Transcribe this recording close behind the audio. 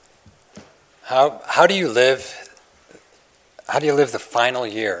How do you live the final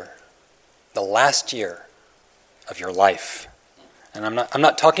year, the last year of your life? And I'm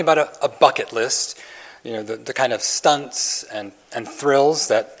not talking about a bucket list, the kind of stunts and thrills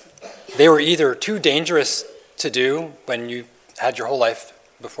that they were either too dangerous to do when you had your whole life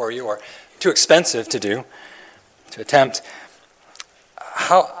before you, or too expensive to attempt.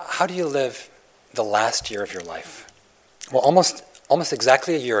 How do you live the last year of your life? Well, almost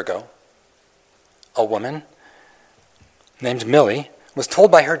exactly a year ago, a woman named Millie was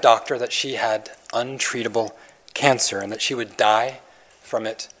told by her doctor that she had untreatable cancer and that she would die from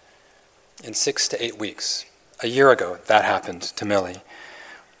it in 6 to 8 weeks. A year ago, that happened to Millie.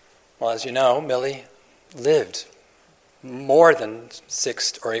 Well, as you know, Millie lived more than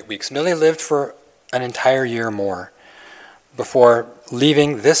 6 or 8 weeks. Millie lived for an entire year more before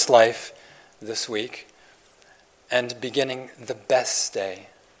leaving this life this week and beginning the best day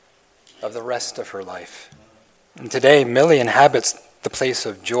of the rest of her life. And today, Millie inhabits the place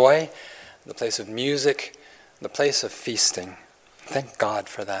of joy, the place of music, the place of feasting. Thank God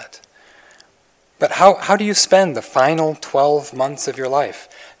for that. But how do you spend the final 12 months of your life?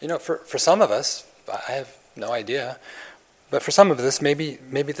 For some of us, I have no idea, but for some of us, maybe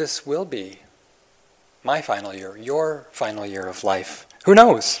this will be my final year, your final year of life. Who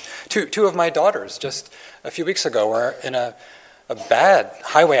knows? Two of my daughters just a few weeks ago were in a bad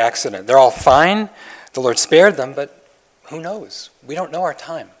highway accident. They're all fine. The Lord spared them, but who knows? We don't know our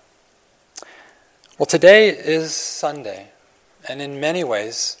time. Well, today is Sunday, and in many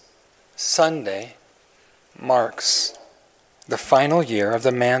ways, Sunday marks the final year of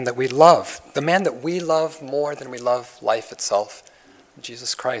the man that we love, the man that we love more than we love life itself,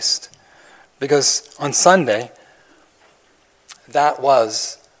 Jesus Christ. Because on Sunday, that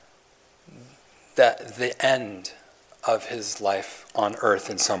was the end of his life on earth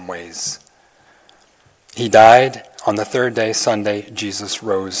in some ways. He died on the third day, Sunday. Jesus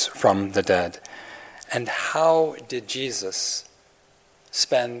rose from the dead. And how did Jesus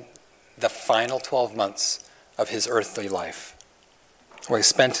spend the final 12 months of his earthly life? Well, he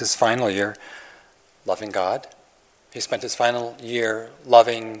spent his final year loving God. He spent his final year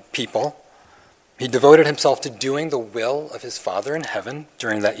loving people. He devoted himself to doing the will of his Father in heaven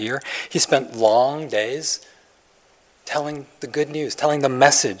during that year. He spent long days telling the good news, telling the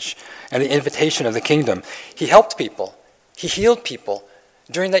message and the invitation of the kingdom. He helped people. He healed people.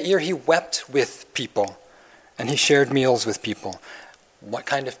 During that year, he wept with people, and he shared meals with people. What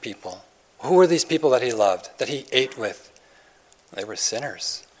kind of people? Who were these people that he loved, that he ate with? They were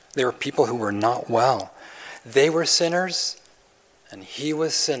sinners. They were people who were not well. They were sinners, and he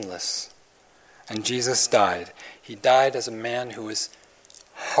was sinless. And Jesus died. He died as a man who was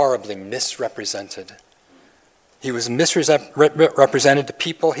horribly misrepresented. He was misrepresented to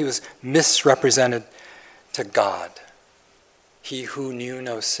people. He was misrepresented to God. He who knew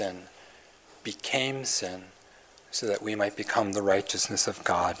no sin became sin so that we might become the righteousness of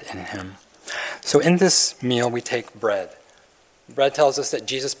God in him. So in this meal we take bread. Bread tells us that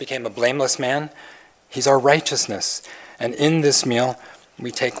Jesus became a blameless man. He's our righteousness. And in this meal we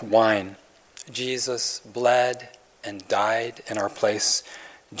take wine. Jesus bled and died in our place.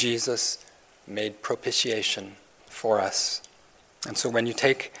 Jesus made propitiation for us. And so when you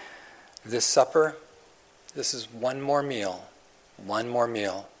take this supper, this is one more meal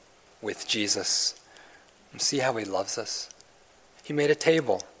with Jesus. And see how he loves us? He made a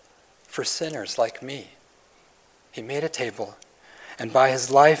table for sinners like me. He made a table. And by his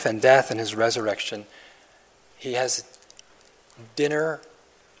life and death and his resurrection, he has dinner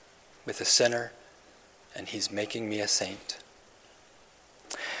with a sinner, and he's making me a saint.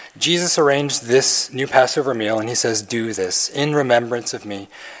 Jesus arranged this new Passover meal, and he says, do this in remembrance of me.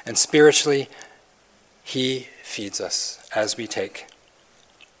 And spiritually, he feeds us as we take.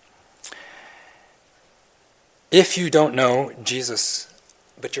 If you don't know Jesus,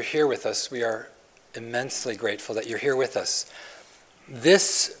 but you're here with us, we are immensely grateful that you're here with us.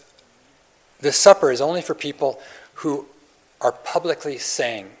 This supper is only for people who are publicly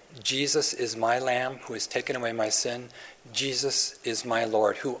saying, Jesus is my Lamb who has taken away my sin. Jesus is my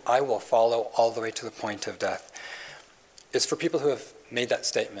Lord, who I will follow all the way to the point of death. It's for people who have made that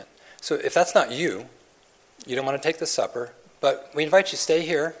statement. So if that's not you, you don't want to take the supper, but we invite you to stay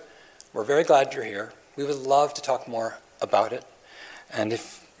here. We're very glad you're here. We would love to talk more about it. And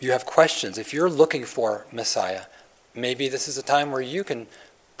if you have questions, if you're looking for Messiah, maybe this is a time where you can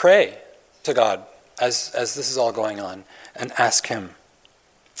pray to God as this is all going on and ask him.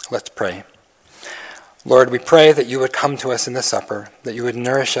 Let's pray. Lord, we pray that you would come to us in the supper, that you would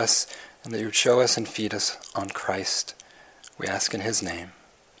nourish us, and that you would show us and feed us on Christ. We ask in his name.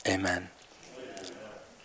 Amen.